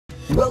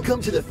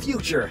Welcome to the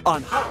future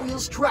on Hot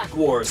Wheels Track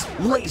Wars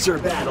Laser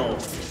Battle.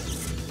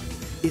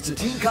 It's a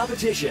team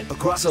competition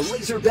across a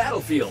laser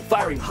battlefield,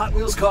 firing Hot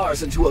Wheels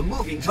cars into a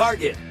moving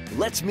target.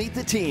 Let's meet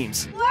the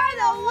teams. We're the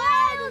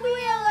Wild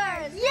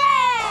Wheelers!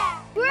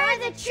 Yeah! We're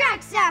the Track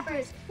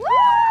Zappers!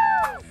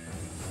 Woo!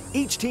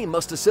 Each team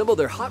must assemble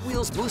their Hot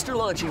Wheels booster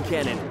launching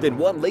cannon. Then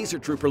one laser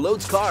trooper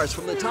loads cars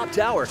from the top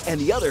tower, and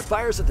the other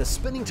fires at the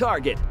spinning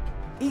target.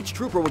 Each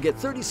trooper will get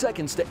 30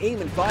 seconds to aim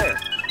and fire,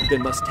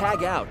 then must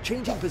tag out,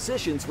 changing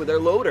positions with their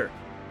loader.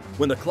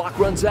 When the clock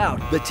runs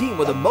out, the team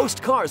with the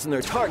most cars in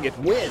their target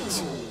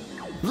wins.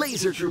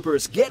 Laser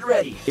troopers, get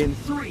ready in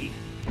 3,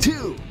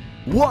 2,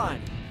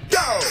 1,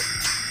 go!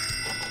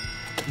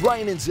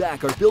 Ryan and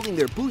Zach are building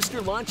their booster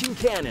launching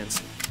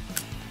cannons.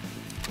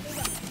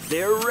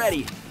 They're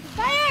ready.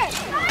 Fire!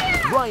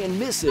 Fire! Ryan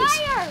misses.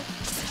 Fire!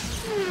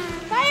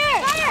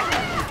 Fire!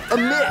 Fire! A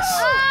miss.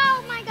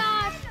 Oh my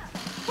gosh!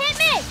 Hit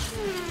me!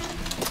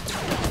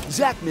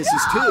 Zach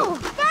misses too.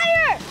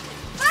 Fire!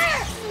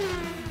 Fire!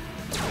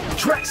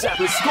 Track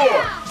Zappers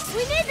score.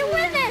 We need to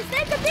win this!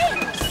 They can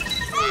beat!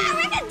 Ah,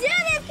 we can do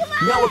this! Come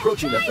on! Now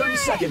approaching the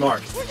 30-second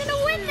mark. We're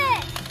gonna win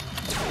this!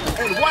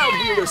 And Wild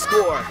Wheelers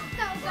score.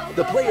 Go,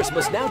 The players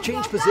must now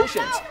change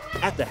positions.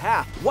 At the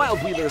half,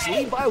 Wild Wheelers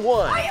lead by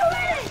 1. Are you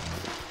ready?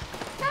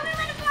 Tell me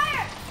when to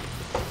fire!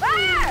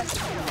 Fire!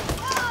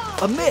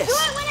 A miss. Do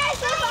it when I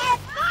say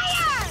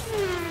fire!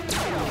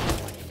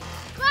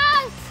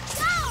 Close!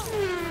 Go!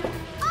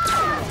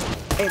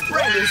 Oh! And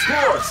Brandon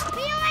scores.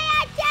 We only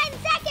have 10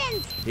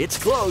 seconds! It's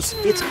close.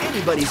 It's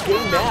anybody's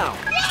game now.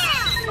 Yeah!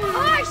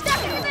 Oh, we're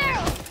stuck in the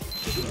middle!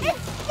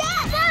 It's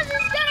stuck! Buzz is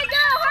gonna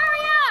go!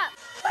 Hurry up!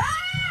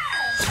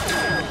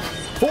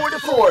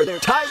 4-4. They're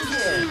tied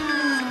again.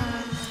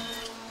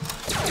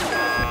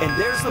 And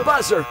there's the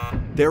buzzer.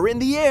 They're in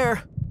the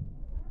air.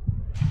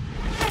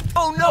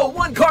 Oh no,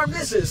 one car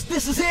misses.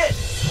 This is it.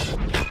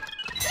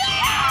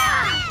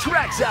 Yeah!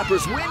 Track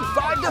Zappers win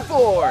 5-4.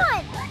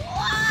 What?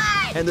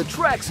 And the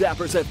Track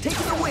Zappers have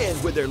taken the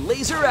win with their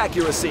laser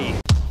accuracy.